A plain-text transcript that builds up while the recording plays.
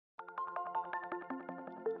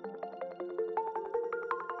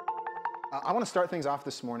I want to start things off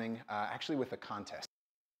this morning actually with a contest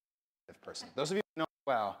person. Those of you who know me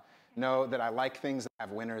well know that I like things that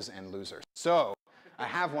have winners and losers. So I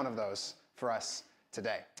have one of those for us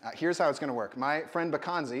today. Here's how it's going to work. My friend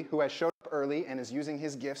Bakanzi, who has showed up early and is using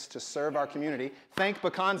his gifts to serve our community. Thank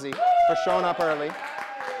Bakanzi for showing up early.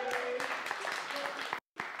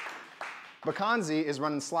 Bakanzi is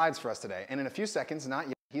running slides for us today. And in a few seconds, not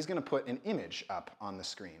yet, he's going to put an image up on the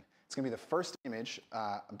screen. It's going to be the first image,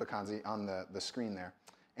 Bakanzi, on the screen there.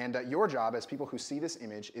 And your job as people who see this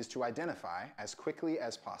image is to identify as quickly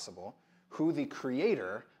as possible who the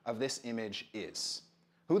creator of this image is.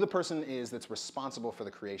 Who the person is that's responsible for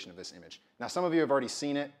the creation of this image. Now, some of you have already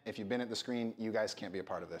seen it. If you've been at the screen, you guys can't be a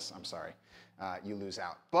part of this. I'm sorry. You lose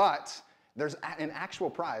out. But there's an actual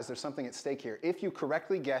prize. There's something at stake here. If you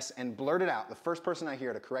correctly guess and blurt it out, the first person I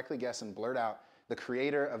hear to correctly guess and blurt out the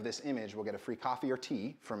creator of this image will get a free coffee or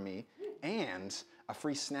tea from me and a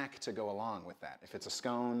free snack to go along with that, if it's a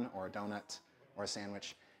scone or a donut or a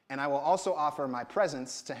sandwich. And I will also offer my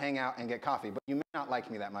presence to hang out and get coffee, but you may not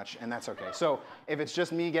like me that much, and that's okay. So if it's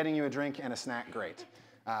just me getting you a drink and a snack, great.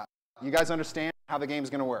 You guys understand how the game's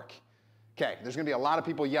going to work? Okay, there's going to be a lot of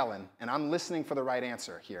people yelling, and I'm listening for the right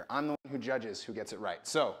answer here. I'm the one who judges who gets it right.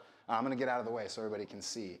 So I'm going to get out of the way so everybody can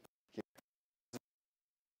see.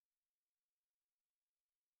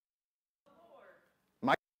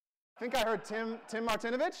 Mike, I think I heard Tim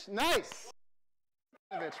Martinovich. Nice.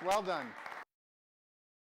 Well done.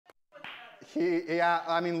 Yeah,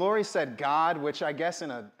 I mean, Lori said God, which I guess in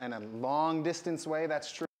a long distance way,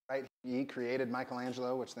 that's true, right? He created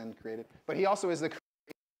Michelangelo, which then created, but he also is the creator,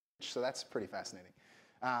 so that's pretty fascinating.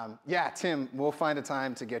 Yeah, Tim, we'll find a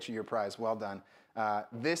time to get you your prize. Well done.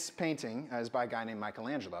 This painting is by a guy named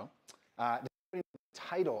Michelangelo. The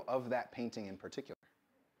title of that painting in particular?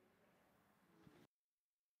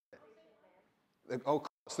 Oh,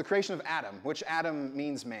 it's the creation of Adam, which Adam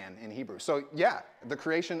means man in Hebrew. So yeah, the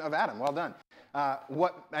creation of Adam. Well done.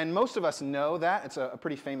 And most of us know that. It's a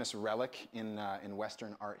pretty famous relic in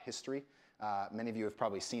Western art history. Many of you have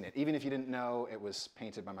probably seen it, even if you didn't know it was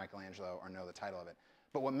painted by Michelangelo or know the title of it.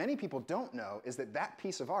 But what many people don't know is that that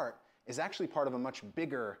piece of art is actually part of a much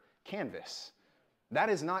bigger canvas. That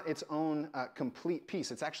is not its own complete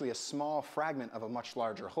piece. It's actually a small fragment of a much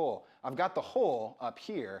larger whole. I've got the whole up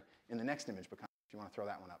here in the next image, if you want to throw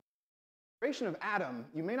that one up. The creation of Adam,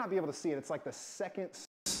 you may not be able to see it. It's like the second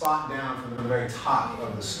spot down from the very top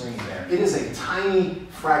of the screen there. It is a tiny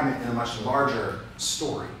fragment in a much larger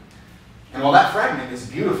story. And while that fragment is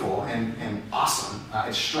beautiful and awesome,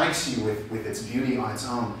 it strikes you with its beauty on its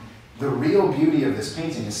own, the real beauty of this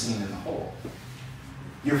painting is seen in the whole.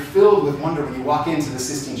 You're filled with wonder when you walk into the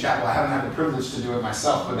Sistine Chapel. I haven't had the privilege to do it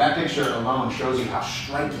myself, but that picture alone shows you how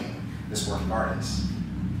striking this work of art is.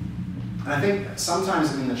 And I think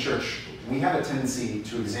sometimes in the church, we have a tendency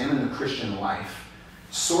to examine the Christian life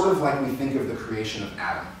sort of like we think of the creation of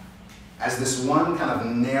Adam, as this one kind of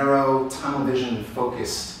narrow, tunnel vision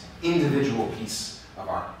focused individual piece of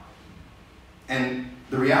art. And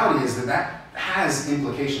the reality is that that has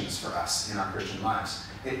implications for us in our Christian lives.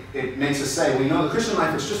 It makes us say, we know the Christian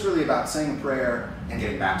life is just really about saying a prayer and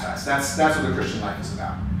getting baptized. That's what the Christian life is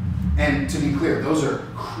about. And to be clear, those are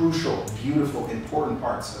crucial, beautiful, important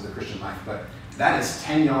parts of the Christian life, but that is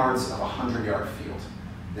 10 yards of a 100-yard field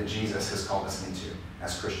that Jesus has called us into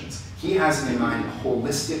as Christians. He has in mind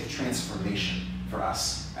holistic transformation for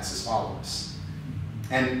us as his followers.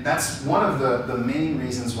 And that's one of the main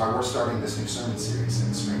reasons why we're starting this new sermon series in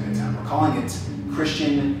the Spring Midtown. We're calling it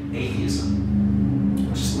Christian Atheism,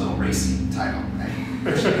 which is a little racy title, right?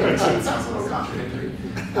 Christian Atheism sounds a little contradictory.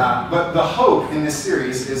 But the hope in this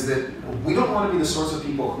series is that we don't want to be the sorts of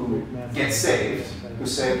people who get saved, who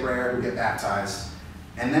say a prayer, who get baptized,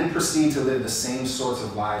 and then proceed to live the same sorts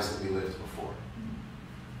of lives that we lived before.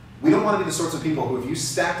 We don't want to be the sorts of people who, if you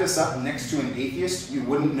stacked us up next to an atheist, you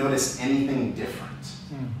wouldn't notice anything different.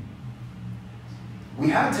 We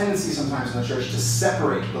have a tendency sometimes in the church to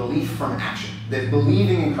separate belief from action, that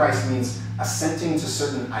believing in Christ means assenting to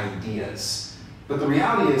certain ideas. But the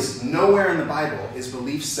reality is, nowhere in the Bible is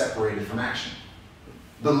belief separated from action.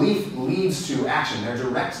 Belief leads to action. They're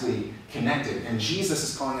directly connected. And Jesus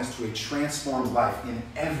is calling us to a transformed life in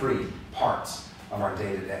every part of our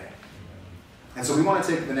day-to-day. And so we want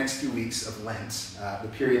to take the next few weeks of Lent, the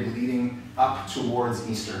period leading up towards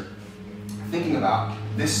Easter, thinking about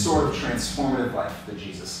this sort of transformative life that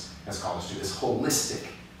Jesus has called us to, this holistic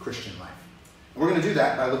Christian life. We're going to do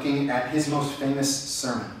that by looking at his most famous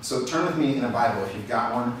sermon. So turn with me in a Bible if you've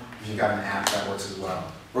got one. If you've got an app, that works as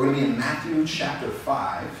well. We're going to be in Matthew chapter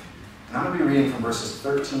 5, and I'm going to be reading from verses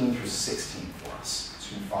 13 through 16 for us,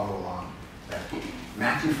 so you can follow along.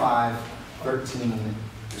 Matthew 5, 13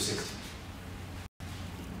 through 16.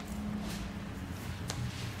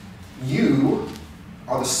 You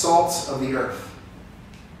are the salt of the earth.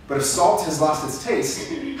 But if salt has lost its taste,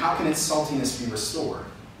 how can its saltiness be restored?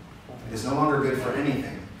 It is no longer good for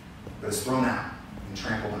anything, but is thrown out and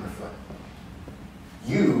trampled underfoot.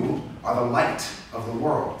 You are the light of the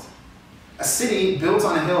world. A city built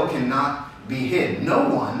on a hill cannot be hid. No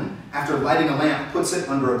one, after lighting a lamp, puts it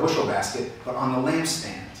under a bushel basket, but on the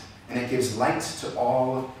lampstand, and it gives light to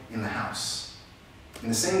all in the house. In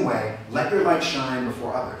the same way, let your light shine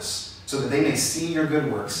before others, so that they may see your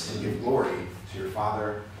good works and give glory to your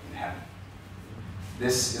Father in heaven.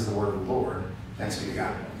 This is the word of the Lord. Thanks be to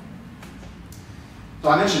God. So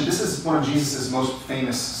I mentioned this is one of Jesus' most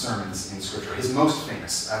famous sermons in Scripture, his most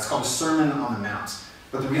famous. It's called the Sermon on the Mount.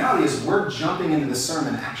 But the reality is we're jumping into the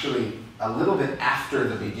sermon actually a little bit after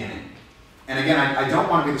the beginning. And again, I don't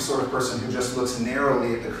want to be the sort of person who just looks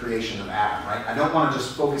narrowly at the creation of Adam, right? I don't want to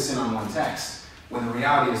just focus in on one text, when the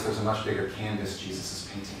reality is there's a much bigger canvas Jesus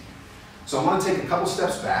is painting. So I want to take a couple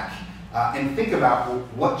steps back and think about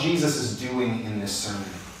what Jesus is doing in this sermon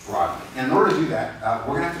broadly. And in order to do that,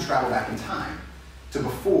 we're going to have to travel back in time to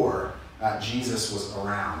before Jesus was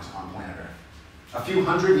around on planet Earth. A few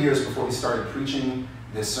hundred years before he started preaching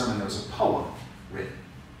this sermon, there was a poem written.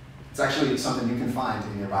 It's actually something you can find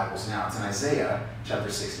in your Bibles now. It's in Isaiah chapter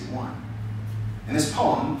 61. And this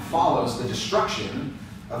poem follows the destruction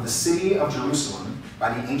of the city of Jerusalem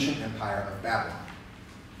by the ancient empire of Babylon.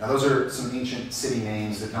 Now those are some ancient city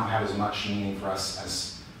names that don't have as much meaning for us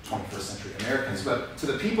as 21st century Americans, but to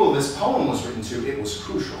the people this poem was written to, it was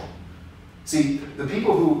crucial. See, the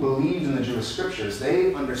people who believed in the Jewish scriptures,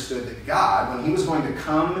 they understood that God, when he was going to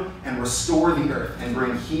come and restore the earth and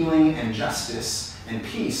bring healing and justice and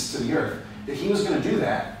peace to the earth, that he was going to do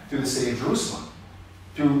that through the city of Jerusalem,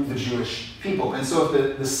 through the Jewish people. And so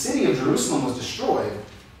if the city of Jerusalem was destroyed,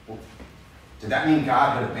 well, did that mean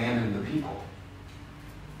God had abandoned the people?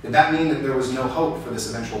 Did that mean that there was no hope for this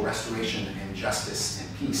eventual restoration and justice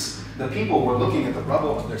and peace? The people were looking at the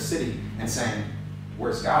rubble of their city and saying,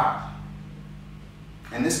 where's God?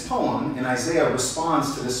 And this poem in Isaiah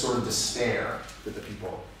responds to this sort of despair that the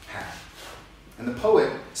people had. And the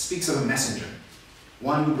poet speaks of a messenger,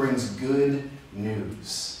 one who brings good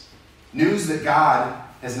news. News that God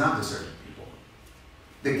has not deserted people.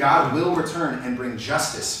 That God will return and bring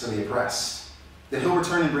justice for the oppressed. That he'll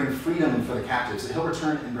return and bring freedom for the captives. That he'll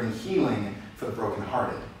return and bring healing for the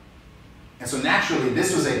brokenhearted. And so naturally,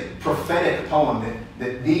 this was a prophetic poem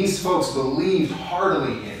that these folks believed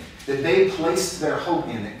heartily in. That they placed their hope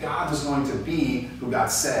in, that God was going to be who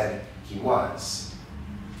God said he was.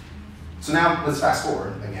 So now let's fast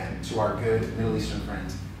forward again to our good Middle Eastern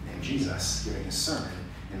friend named Jesus giving his sermon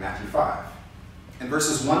in Matthew 5. In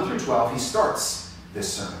verses 1 through 12, he starts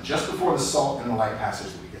this sermon just before the salt and the light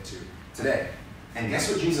passage that we get to today. And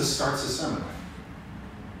guess what Jesus starts his sermon with?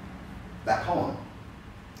 That poem.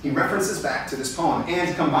 He references back to this poem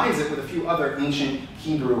and combines it with a few other ancient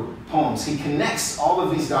Hebrew poems. He connects all of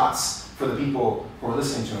these dots for the people who are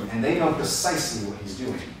listening to him, and they know precisely what he's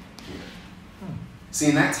doing here. See,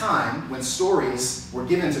 in that time, when stories were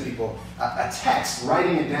given to people, a text,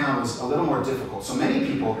 writing it down, was a little more difficult. So many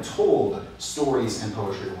people told stories and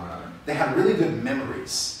poetry to one another. They had really good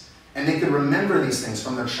memories, and they could remember these things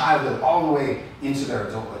from their childhood all the way into their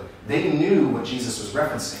adulthood. They knew what Jesus was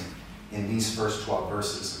referencing in these first 12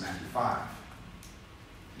 verses of Matthew 5.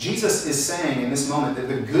 Jesus is saying in this moment that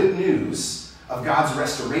the good news of God's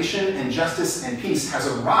restoration and justice and peace has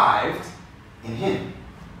arrived in him.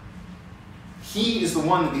 He is the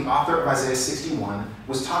one that the author of Isaiah 61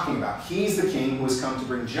 was talking about. He's the king who has come to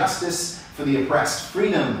bring justice for the oppressed,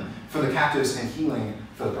 freedom for the captives, and healing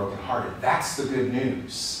for the brokenhearted. That's the good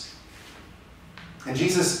news. And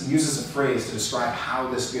Jesus uses a phrase to describe how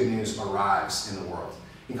this good news arrives in the world.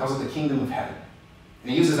 He calls it the kingdom of heaven.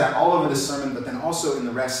 And he uses that all over this sermon, but then also in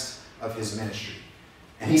the rest of his ministry.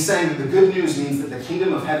 And he's saying that the good news means that the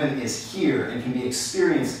kingdom of heaven is here and can be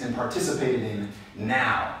experienced and participated in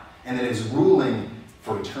now, and that it is ruling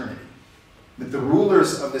for eternity. That the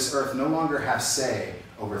rulers of this earth no longer have say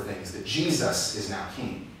over things, that Jesus is now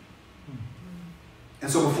king. And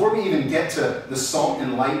so before we even get to the salt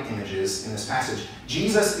and light images in this passage,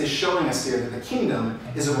 Jesus is showing us here that the kingdom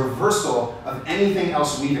is a reversal of anything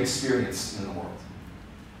else we've experienced in the world.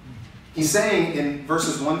 He's saying in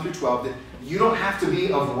verses 1 through 12 that you don't have to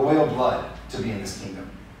be of royal blood to be in this kingdom.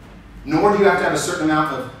 Nor do you have to have a certain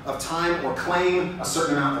amount of time or claim a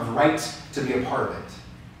certain amount of right to be a part of it.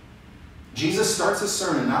 Jesus starts his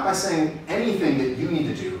sermon not by saying anything that you need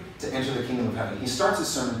to do to enter the kingdom of heaven. He starts his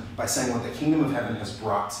sermon by saying what the kingdom of heaven has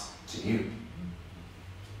brought to you.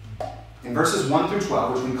 In verses 1 through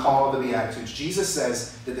 12, which we call the Beatitudes, Jesus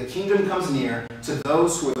says that the kingdom comes near to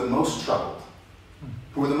those who are the most troubled,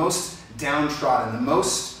 who are the most downtrodden, the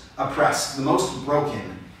most oppressed, the most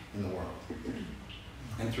broken in the world.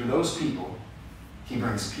 And through those people, he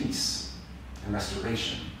brings peace and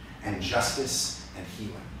restoration and justice and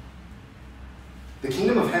healing. The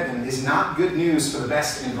kingdom of heaven is not good news for the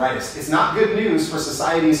best and brightest. It's not good news for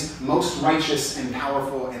society's most righteous and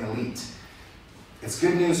powerful and elite. It's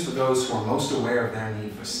good news for those who are most aware of their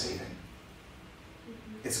need for saving.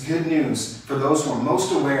 It's good news for those who are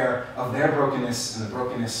most aware of their brokenness and the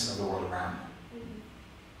brokenness of the world around them.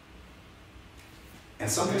 And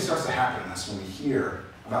something starts to happen in us when we hear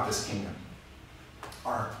about this kingdom.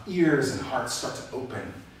 Our ears and hearts start to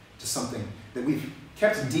open to something that we've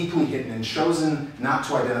kept deeply hidden and chosen not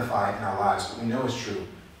to identify in our lives, but we know is true.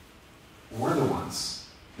 We're the ones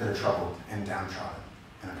that are troubled and downtrodden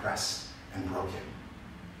and oppressed and broken.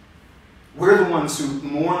 We're the ones who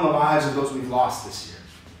mourn the lives of those we've lost this year,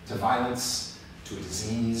 to violence, to a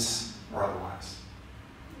disease, or otherwise.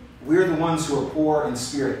 We're the ones who are poor in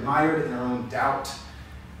spirit, mired in our own doubt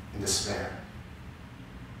and despair.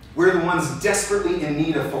 We're the ones desperately in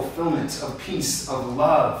need of fulfillment, of peace, of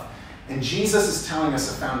love. And Jesus is telling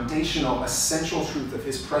us a foundational, essential truth of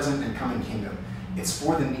his present and coming kingdom. It's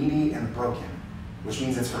for the needy and the broken, which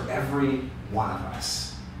means it's for every one of us.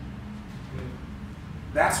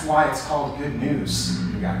 That's why it's called good news,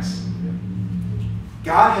 you guys.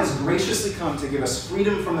 God has graciously come to give us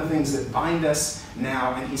freedom from the things that bind us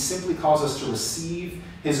now, and he simply calls us to receive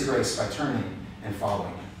his grace by turning and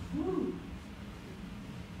following him.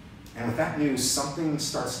 And with that news, something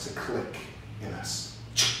starts to click in us.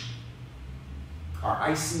 Our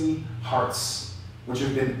icy hearts, which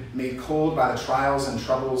have been made cold by the trials and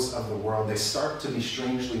troubles of the world, they start to be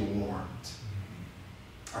strangely warmed.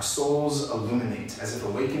 Our souls illuminate as if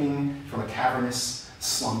awakening from a cavernous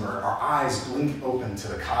slumber. Our eyes blink open to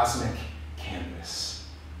the cosmic canvas.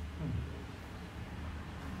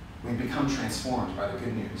 We become transformed by the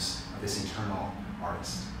good news of this eternal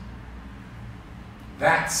artist.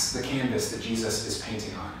 That's the canvas that Jesus is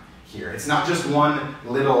painting on here. It's not just one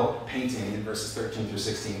little painting in verses 13 through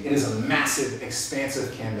 16. It is a massive,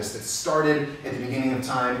 expansive canvas that started at the beginning of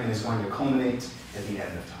time and is going to culminate at the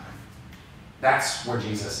end of time. That's where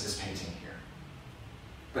Jesus is painting here.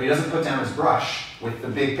 But he doesn't put down his brush with the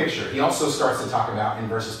big picture. He also starts to talk about, in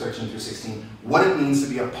verses 13 through 16, what it means to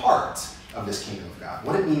be a part of this kingdom of God,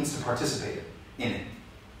 what it means to participate in it,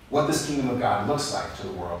 what this kingdom of God looks like to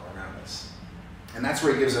the world around us. And that's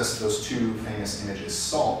where he gives us those two famous images,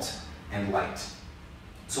 salt and light.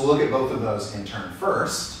 So we'll look at both of those in turn.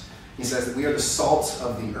 First, he says that we are the salt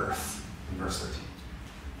of the earth, in verse 13.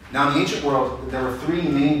 Now, in the ancient world, there were three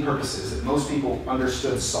main purposes that most people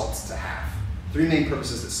understood salt to have. Three main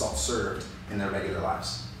purposes that salt served in their regular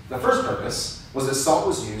lives. The first purpose was that salt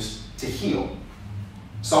was used to heal.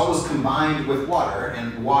 Salt was combined with water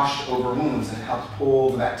and washed over wounds and helped pull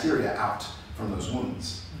the bacteria out from those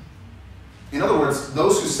wounds. In other words,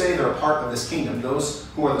 those who say they're a part of this kingdom, those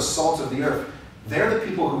who are the salt of the earth, they're the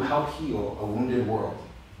people who help heal a wounded world.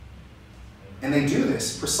 And they do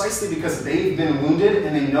this precisely because they've been wounded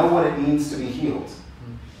and they know what it means to be healed.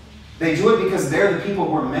 They do it because they're the people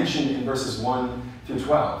who are mentioned in verses 1 through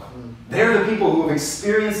 12. They're the people who have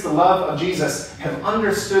experienced the love of Jesus, have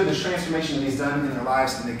understood the transformation that he's done in their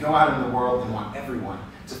lives, and they go out in the world and want everyone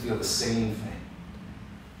to feel the same thing.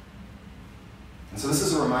 And so this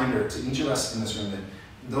is a reminder to each of us in this room that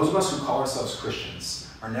those of us who call ourselves Christians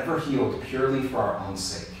are never healed purely for our own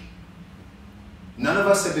sake. None of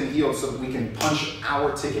us have been healed so that we can punch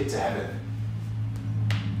our ticket to heaven.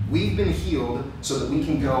 We've been healed so that we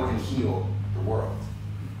can go and heal the world.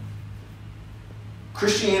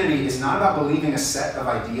 Christianity is not about believing a set of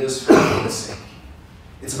ideas for the world's sake.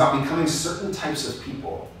 It's about becoming certain types of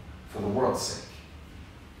people for the world's sake.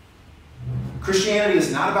 Christianity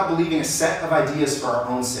is not about believing a set of ideas for our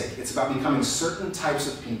own sake. It's about becoming certain types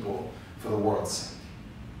of people for the world's sake.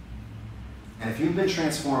 And if you've been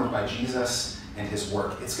transformed by Jesus and his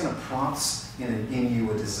work, it's going to prompt in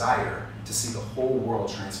you a desire to see the whole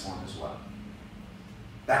world transformed as well.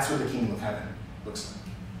 That's what the kingdom of heaven looks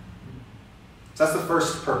like. So that's the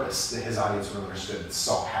first purpose that his audience would have understood that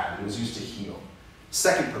salt had. It was used to heal.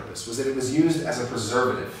 Second purpose was that it was used as a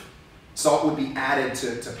preservative. Salt would be added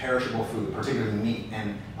to perishable food, particularly meat,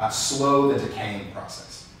 and slow the decaying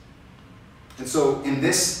process. And so in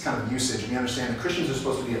this kind of usage, we understand that Christians are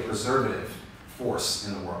supposed to be a preservative force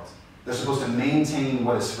in the world. They're supposed to maintain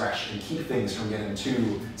what is fresh and keep things from getting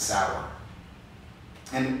too sour.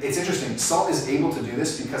 And it's interesting, salt is able to do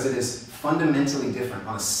this because it is fundamentally different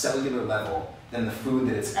on a cellular level than the food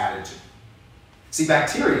that it's added to. See,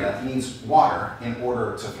 bacteria needs water in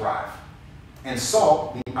order to thrive. And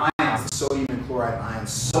salt, the ions, the sodium and chloride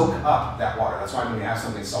ions, soak up that water. That's why when you have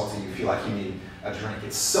something salty, you feel like you need a drink.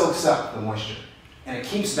 It soaks up the moisture, and it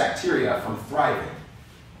keeps bacteria from thriving.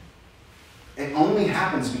 It only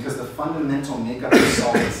happens because the fundamental makeup of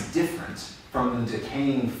salt is different from the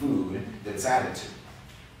decaying food that it's added to.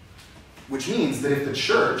 Which means that if the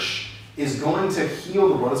church is going to heal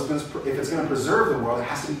the world, if it's going to preserve the world, it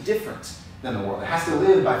has to be different than the world. It has to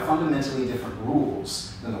live by fundamentally different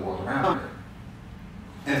rules than the world around it.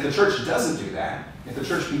 And if the church doesn't do that, if the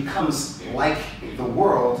church becomes like the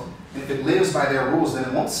world, and if it lives by their rules, then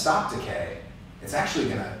it won't stop decay. It's actually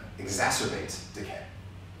going to exacerbate decay.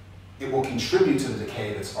 It will contribute to the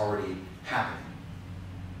decay that's already happening.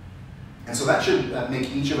 And so that should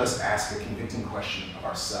make each of us ask a convicting question of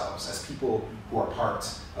ourselves as people who are part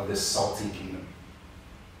of this salty kingdom.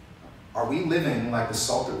 Are we living like the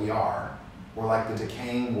salt that we are, or like the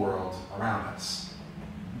decaying world around us?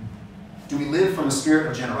 Do we live from a spirit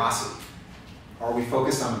of generosity, or are we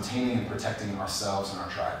focused on obtaining and protecting ourselves and our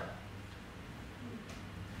tribe?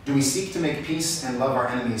 Do we seek to make peace and love our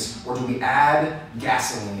enemies, or do we add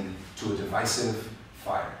gasoline to a divisive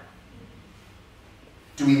fire?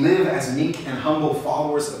 Do we live as meek and humble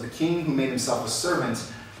followers of the King who made himself a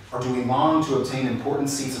servant, or do we long to obtain important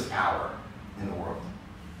seats of power in the world?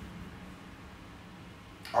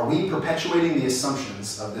 Are we perpetuating the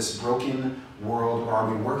assumptions of this broken world, or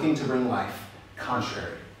are we working to bring life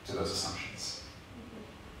contrary to those assumptions?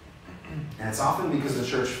 And it's often because the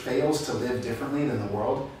church fails to live differently than the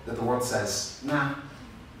world that the world says, nah.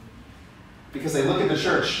 Because they look at the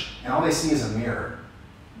church and all they see is a mirror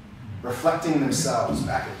reflecting themselves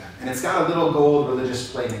back at them. And it's got a little gold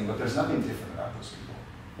religious plating, but there's nothing different about those people.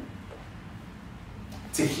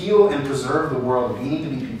 To heal and preserve the world, we need to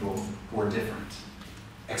be people who are different,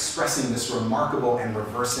 expressing this remarkable and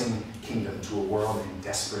reversing kingdom to a world in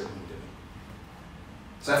desperate need of it.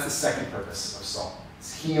 So that's the second purpose of salt.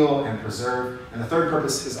 It's heal and preserve. And the third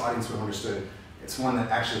purpose his audience would have understood. It's one that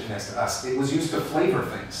actually connects to us. It was used to flavor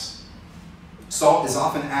things. Salt is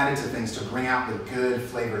often added to things to bring out the good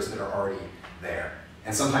flavors that are already there.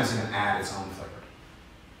 And sometimes even add its own flavor.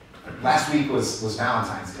 Last week was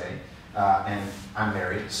Valentine's Day. And I'm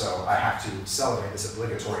married, so I have to celebrate this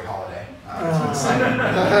obligatory holiday.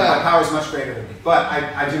 My power is much greater than me. But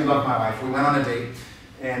I do love my wife. We went on a date,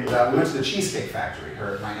 and we went to the Cheesecake Factory.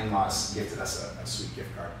 My in-laws gifted us a sweet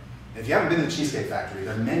gift card. If you haven't been to the Cheesecake Factory,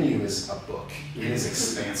 their menu is a book. It is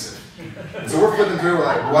expansive. And so we're flipping through, we're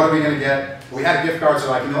like, what are we going to get? We had a gift card, so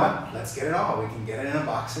we're like, you know what? Let's get it all. We can get it in a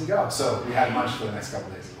box and go. So we had lunch for the next couple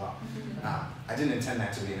of days as well. I didn't intend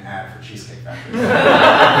that to be an ad for Cheesecake Factory.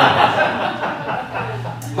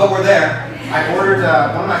 But we're there. I ordered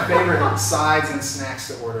one of my favorite sides and snacks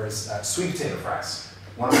to order is sweet potato fries.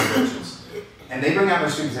 One of my go-tos. And they bring out their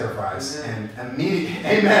sweet potato fries, and immediately,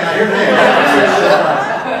 amen, I hear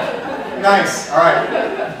that. Nice, all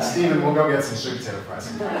right. Stephen, we'll go get some sweet potato fries.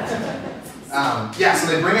 So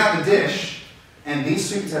they bring out the dish, and these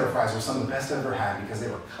sweet potato fries were some of the best I've ever had because they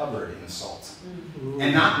were covered in salt.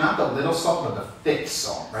 And not the little salt, but the thick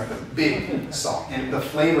salt, right? The big salt. And the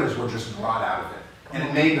flavors were just brought out of it. And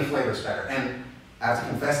it made the flavors better. And I have to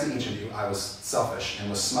confess to each of you, I was selfish and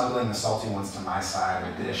was smuggling the salty ones to my side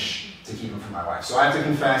of the dish to keep them for my wife. So I have to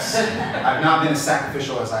confess, I've not been as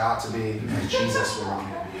sacrificial as I ought to be because Jesus would want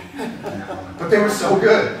me to be in that moment. But they were so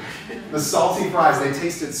good. The salty fries, they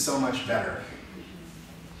tasted so much better.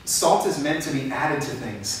 Salt is meant to be added to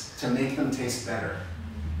things to make them taste better.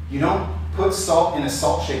 You don't put salt in a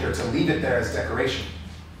salt shaker to leave it there as decoration,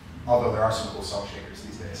 although there are some cool salt shakers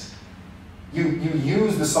these days. You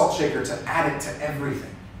use the salt shaker to add it to everything.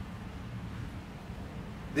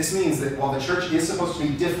 This means that while the church is supposed to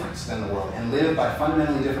be different than the world and live by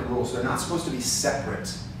fundamentally different rules, they're not supposed to be separate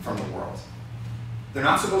from the world. They're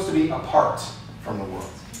not supposed to be apart from the world,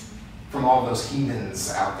 from all those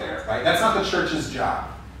heathens out there, right? That's not the church's job.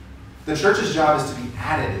 The church's job is to be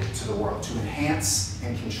added to the world, to enhance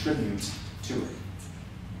and contribute to it.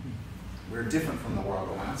 We're different from the world,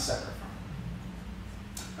 but we're not separate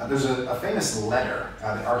from it. There's a famous letter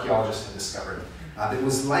that archaeologists have discovered that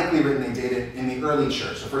was likely written and dated in the early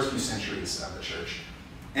church, the first few centuries of the church.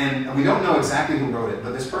 And we don't know exactly who wrote it,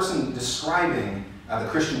 but this person describing the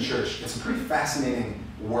Christian church, it's a pretty fascinating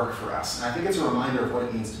work for us. And I think it's a reminder of what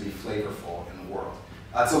it means to be flavorful in the world.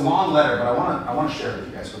 It's a long letter, but I want to share it with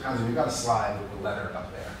you guys. Because we've got a slide with the letter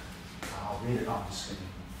up there. I'll read it off the screen.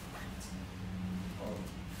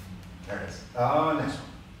 There it is. Oh, next one.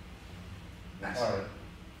 Next one.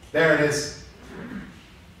 There it is.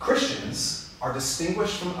 Christians are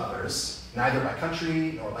distinguished from others, neither by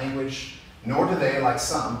country nor language, Nor do they, like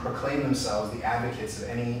some, proclaim themselves the advocates of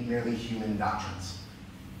any merely human doctrines.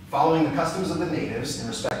 Following the customs of the natives in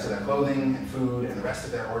respect to their clothing and food and the rest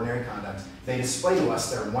of their ordinary conduct, they display to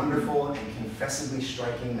us their wonderful and confessedly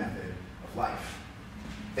striking method of life.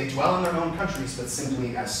 They dwell in their own countries, but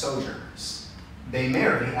simply as sojourners. They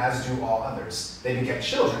marry, as do all others. They beget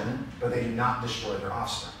children, but they do not destroy their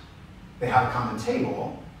offspring. They have a common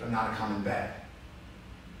table, but not a common bed.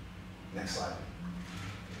 Next slide.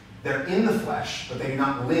 They're in the flesh, but they do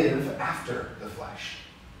not live after the flesh.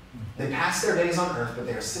 They pass their days on earth, but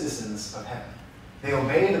they are citizens of heaven. They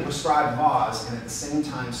obey the prescribed laws and at the same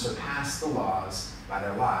time surpass the laws by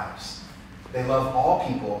their lives. They love all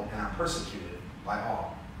people and are persecuted by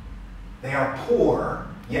all. They are poor,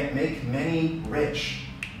 yet make many rich.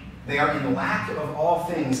 They are in lack of all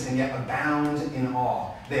things and yet abound in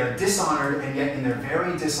all. They are dishonored and yet in their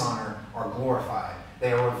very dishonor are glorified.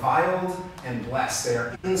 They are reviled and blessed. They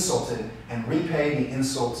are insulted and repay the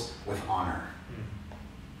insult with honor.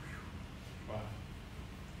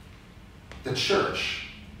 The church,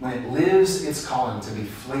 when it lives its calling to be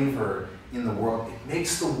flavor in the world, it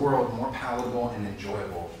makes the world more palatable and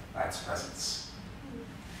enjoyable by its presence.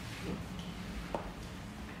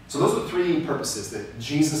 So those are three purposes that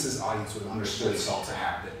Jesus' audience would have understood salt to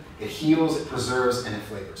have. That it heals, it preserves, and it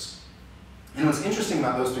flavors. And what's interesting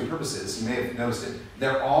about those three purposes, you may have noticed it,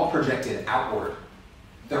 they're all projected outward.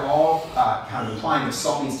 They're all kind of implying that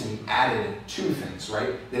salt needs to be added to things,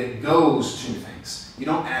 right? That it goes to things. You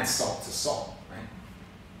don't add salt to salt, right?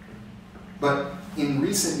 But in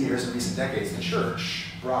recent years, in recent decades, the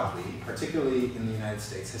church, broadly, particularly in the United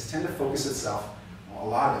States, has tended to focus itself, a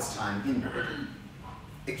lot of its time, inward.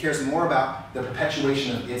 It cares more about the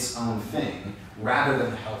perpetuation of its own thing rather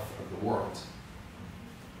than the health of the world.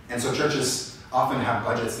 And so churches often have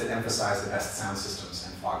budgets that emphasize the best sound systems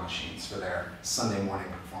and fog machines for their Sunday morning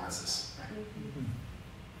performances. Right?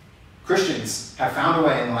 Christians have found a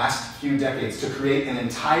way in the last few decades to create an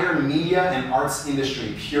entire media and arts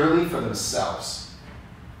industry purely for themselves.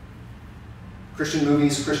 Christian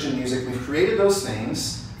movies, Christian music, we've created those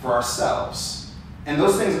things for ourselves. And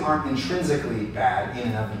those things aren't intrinsically bad in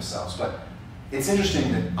and of themselves, but it's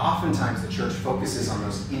interesting that oftentimes the church focuses on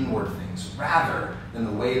those inward things rather than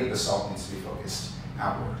the way that the salt needs to be focused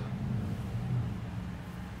outward.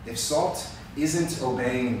 If salt isn't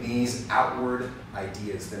obeying these outward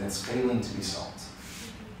ideas, then it's failing to be salt.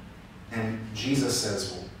 And Jesus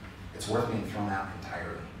says, well, it's worth being thrown out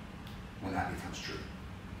entirely when that becomes true.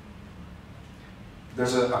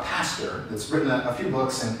 There's a pastor that's written a few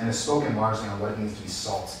books and has spoken largely on what it means to be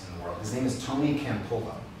salt in the world. His name is Tony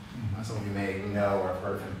Campolo. Some of you may know or have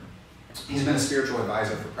heard of him. He's been a spiritual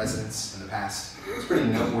advisor for presidents in the past. He's a pretty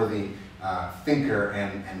noteworthy thinker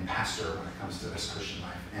and pastor when it comes to this Christian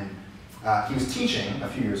life. And he was teaching a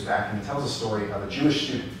few years back, and he tells a story of a Jewish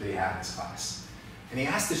student that he had in his class. And he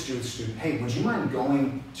asked this Jewish student, hey, would you mind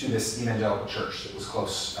going to this evangelical church that was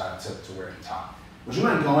close to where he taught? Would you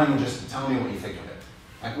mind going and just telling me what you think of it?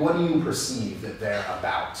 Like, what do you perceive that they're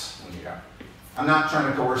about when you go? I'm not trying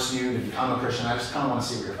to coerce you to become a Christian. I just kind of want to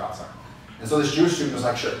see what your thoughts are. And so this Jewish student was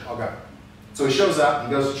like, sure, I'll go. So he shows up,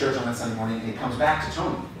 he goes to church on that Sunday morning, and he comes back to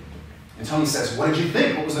Tony. And Tony says, what did you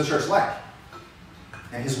think? What was the church like?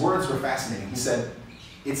 And his words were fascinating. He said,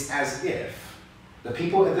 it's as if the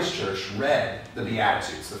people at this church read the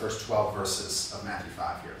Beatitudes, the first 12 verses of Matthew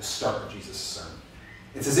 5 here, the start of Jesus' sermon.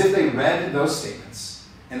 It's as if they read those statements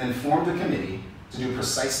and then formed a committee to do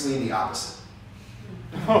precisely the opposite.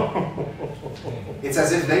 It's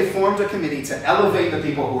as if they formed a committee to elevate the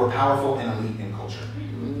people who are powerful and elite in culture.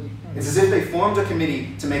 It's as if they formed a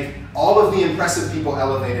committee to make all of the impressive people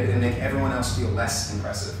elevated and make everyone else feel less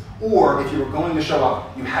impressive. Or if you were going to show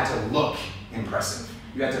up, you had to look impressive.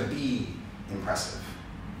 You had to be impressive.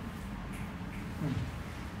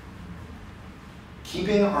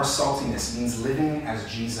 Keeping our saltiness means living as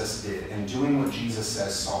Jesus did and doing what Jesus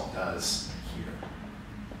says salt does here.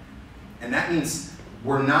 And that means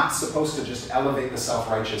we're not supposed to just elevate the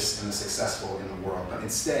self-righteous and the successful in the world, but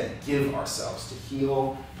instead give ourselves to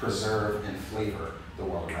heal, preserve, and flavor the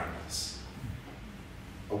world around us.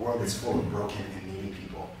 A world that's full of broken and needy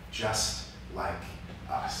people, just like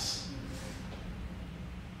us.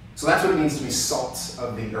 So that's what it means to be salt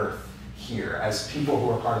of the earth here, as people who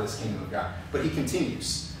are part of this kingdom of God. But he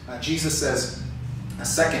continues. Jesus says,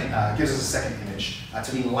 gives us a second image,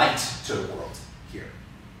 to be light to the world.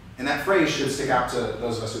 And that phrase should stick out to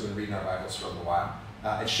those of us who've been reading our Bibles for a little while.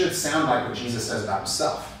 It should sound like what Jesus says about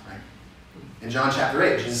himself. Right? In John chapter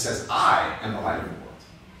 8, Jesus says, I am the light of the world.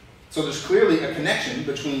 So there's clearly a connection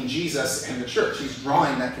between Jesus and the church. He's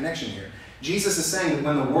drawing that connection here. Jesus is saying that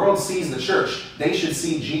when the world sees the church, they should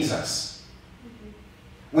see Jesus.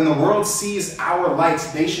 When the world sees our light,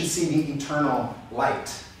 they should see the eternal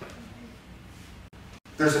light.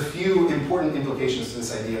 There's a few important implications to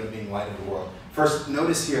this idea of being light of the world. First,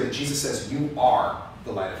 notice here that Jesus says, you are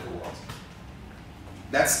the light of the world.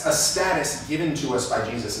 That's a status given to us by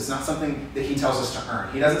Jesus. It's not something that he tells us to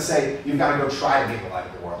earn. He doesn't say, you've got to go try to be the light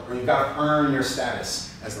of the world, or you've got to earn your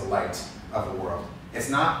status as the light of the world. It's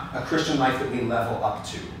not a Christian life that we level up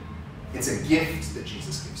to. It's a gift that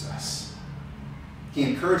Jesus gives us. He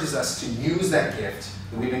encourages us to use that gift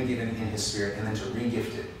that we've been given in his Spirit and then to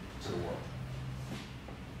re-gift it to the world.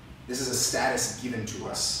 This is a status given to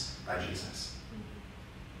us by Jesus.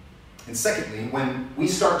 And secondly, when we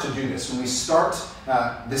start to do this, when we start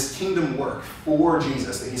this kingdom work for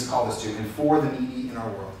Jesus that he's called us to and for the needy in our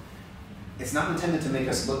world, it's not intended to make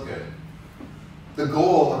us look good. The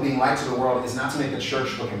goal of being light to the world is not to make the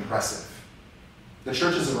church look impressive. The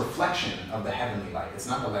church is a reflection of the heavenly light. It's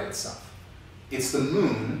not the light itself. It's the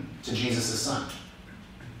moon to Jesus' sun.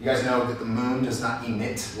 You guys know that the moon does not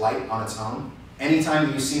emit light on its own. Anytime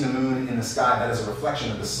that you see the moon in the sky, that is a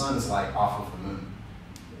reflection of the sun's light off of the moon.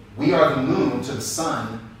 We are the moon to the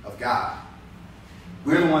sun of God.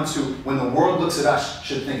 We're the ones who, when the world looks at us,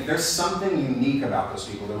 should think there's something unique about those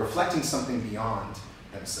people. They're reflecting something beyond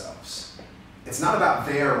themselves. It's not about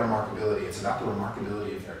their remarkability. It's about the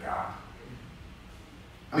remarkability of their God.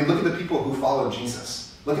 I mean, look at the people who followed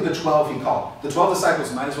Jesus. Look at the 12 he called. The 12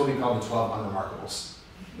 disciples might as well be called the 12 unremarkables.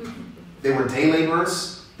 They were day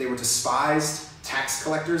laborers. They were despised tax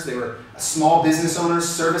collectors. They were small business owners,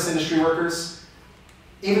 service industry workers.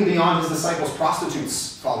 Even beyond his disciples,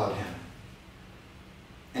 prostitutes followed him.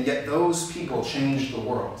 And yet those people changed the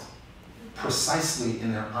world precisely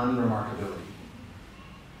in their unremarkability.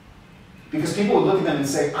 Because people would look at them and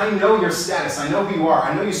say, I know your status. I know who you are.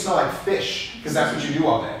 I know you smell like fish, because that's what you do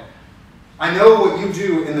all day. I know what you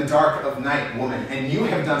do in the dark of night, woman, and you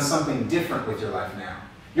have done something different with your life now.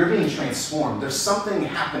 You're being transformed. There's something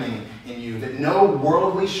happening in you that no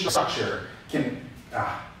worldly structure can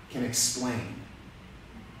explain.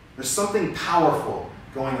 There's something powerful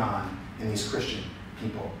going on in these Christian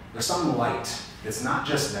people. There's some light. It's not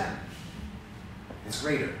just them. It's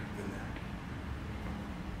greater than them.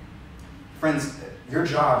 Friends, your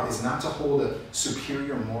job is not to hold a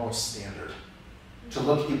superior moral standard, to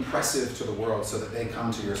look impressive to the world so that they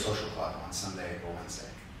come to your social club on Sunday or Wednesday.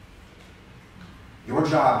 Your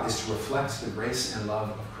job is to reflect the grace and love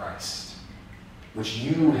of Christ, which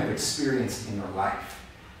you have experienced in your life,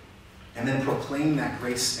 and then proclaim that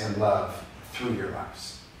grace and love through your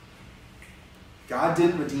lives. God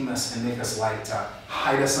didn't redeem us and make us light to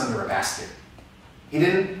hide us under a basket. He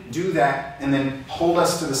didn't do that and then hold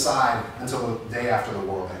us to the side until the day after the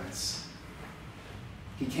world ends.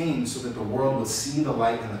 He came so that the world would see the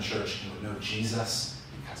light in the church and would know Jesus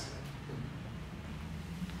because of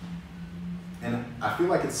it. And I feel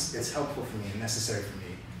like it's helpful for me and necessary for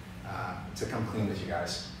me to come clean with you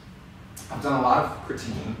guys. I've done a lot of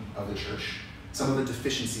critiquing of the church, some of the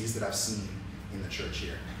deficiencies that I've seen in the church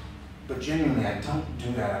here. But genuinely, I don't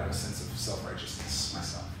do that out of a sense of self-righteousness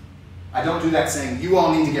myself. I don't do that saying, you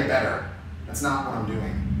all need to get better. That's not what I'm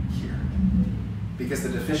doing here. Because the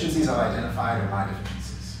deficiencies I've identified are my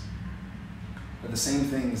deficiencies. They're the same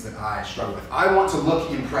things that I struggle with. I want to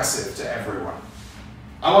look impressive to everyone.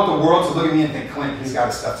 I want the world to look at me and think, Clint, he's got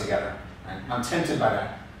his stuff together. Right? I'm tempted by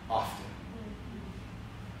that often.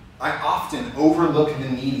 I often overlook the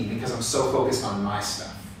needy because I'm so focused on my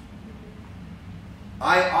stuff.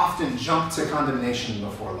 I often jump to condemnation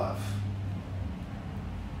before love.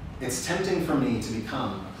 It's tempting for me to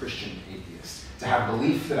become a Christian atheist, to have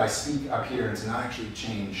belief that I speak up here and to not actually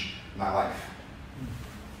change my life.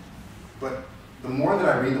 But the more that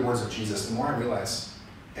I read the words of Jesus, the more I realize,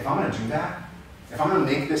 if I'm going to do that, if I'm going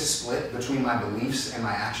to make this split between my beliefs and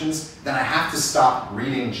my actions, then I have to stop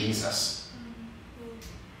reading Jesus.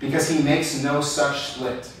 Because he makes no such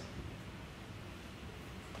split.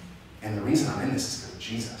 And the reason I'm in this is because of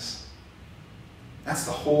Jesus. That's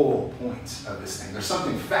the whole point of this thing. There's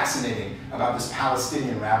something fascinating about this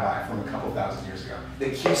Palestinian rabbi from a couple thousand years ago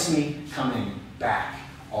that keeps me coming back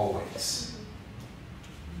always.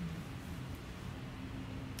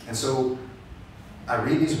 And so I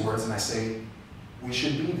read these words and I say, we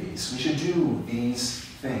should be these. We should do these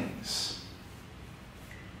things.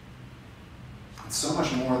 It's so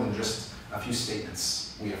much more than just a few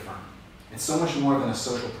statements we affirm. It's so much more than a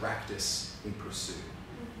social practice we pursue.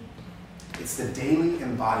 It's the daily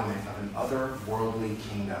embodiment of an otherworldly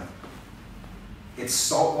kingdom. It's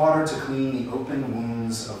salt water to clean the open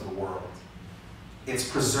wounds of the world. It's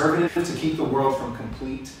preservative to keep the world from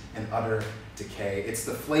complete and utter decay. It's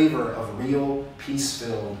the flavor of real,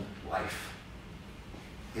 peace-filled life.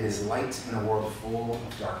 It is light in a world full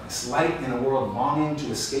of darkness, light in a world longing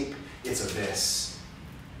to escape its abyss.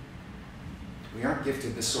 We aren't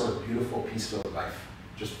gifted this sort of beautiful, peace-filled life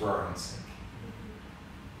just for our own sake.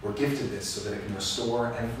 We're gifted this so that it can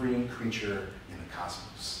restore every creature in the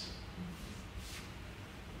cosmos.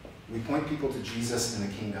 We point people to Jesus in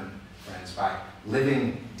the kingdom, friends, by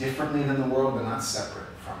living differently than the world, but not separate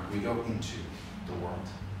from it. We go into the world.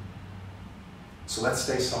 So let's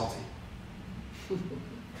stay salty.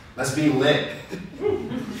 Let's be lit.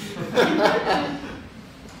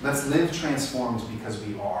 Let's live transformed because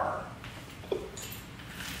we are.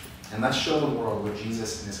 And let's show the world what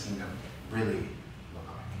Jesus and his kingdom really look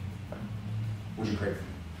like. Would you pray for me?